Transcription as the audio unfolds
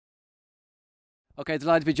Okay,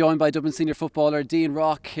 delighted to be joined by Dublin senior footballer Dean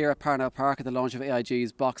Rock here at Parnell Park at the launch of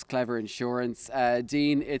AIG's BoxClever Insurance.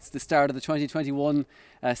 Dean, it's the start of the 2021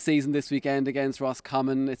 season this weekend against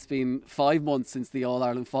Roscommon. It's been 5 months since the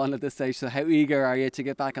All-Ireland final at this stage, so how eager are you to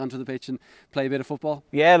get back onto the pitch and play a bit of football?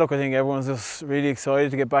 Yeah, look, I think everyone's just really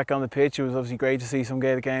excited to get back on the pitch. It was obviously great to see some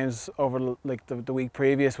Gaelic games over like the week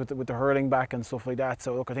previous with the hurling back and stuff like that.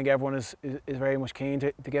 So look, I think everyone is very much keen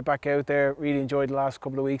to get back out there. Really enjoyed the last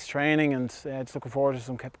couple of weeks training and just looking forward to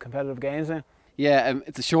some competitive games now. Yeah,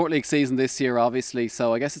 it's a short league season this year, obviously,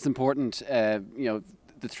 so I guess it's important,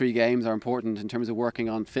 the 3 games are important in terms of working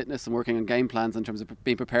on fitness and working on game plans in terms of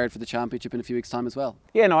being prepared for the championship in a few weeks' time as well.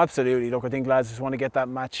 Yeah, no, absolutely. Look, I think lads just want to get that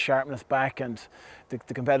match sharpness back, and the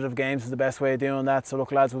competitive games is the best way of doing that. So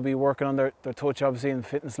look, lads will be working on their touch, obviously, and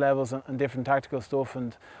fitness levels and different tactical stuff,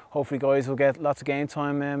 and hopefully guys will get lots of game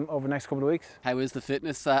time over the next couple of weeks. How is the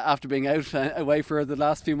fitness after being out away for the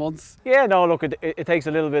last few months? Yeah, no, look, it takes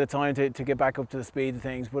a little bit of time to get back up to the speed of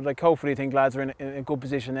things, but like hopefully I think lads are in a good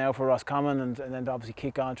position now for Roscommon and then to obviously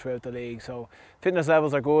kick on throughout the league. So fitness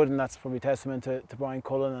levels are good, and that's probably testament to Brian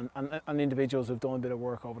Cullen and individuals who've done a bit of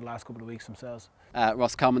work over the last couple of weeks themselves.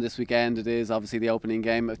 Roscommon this weekend, it is obviously the opening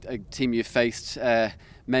game, a team you've faced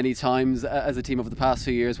many times as a team over the past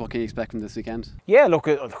few years. What can you expect from this weekend? Yeah, look,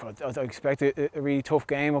 I expect a really tough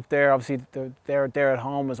game up there. Obviously they're at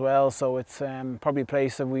home as well, so it's probably a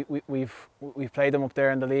place that we've played them up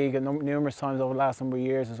there in the league numerous times over the last number of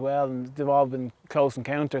years as well, and they've all been close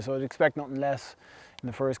encounters, so I'd expect nothing less in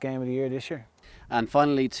the first game of the year this year. And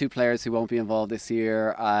finally, 2 players who won't be involved this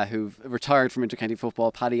year, who've retired from intercounty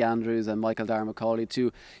football, Paddy Andrews and Michael Darmacaulay,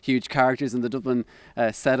 2 huge characters in the Dublin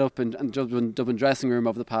setup and Dublin dressing room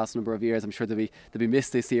over the past number of years. I'm sure they'll be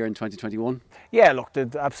missed this year in 2021. Yeah, look,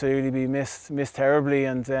 they'd absolutely be missed terribly,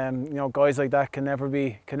 and guys like that can never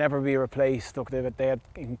be replaced. Look, they had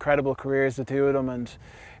incredible careers, the 2 of them, and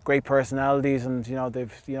great personalities, and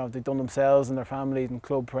they've done themselves and their families and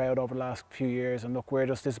club proud over the last few years. And look, we're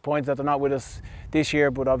just disappointed that they're not with us this year,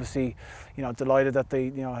 but obviously delighted that they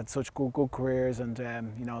had such good careers, and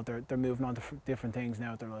they're moving on to different things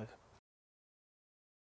now with their lives.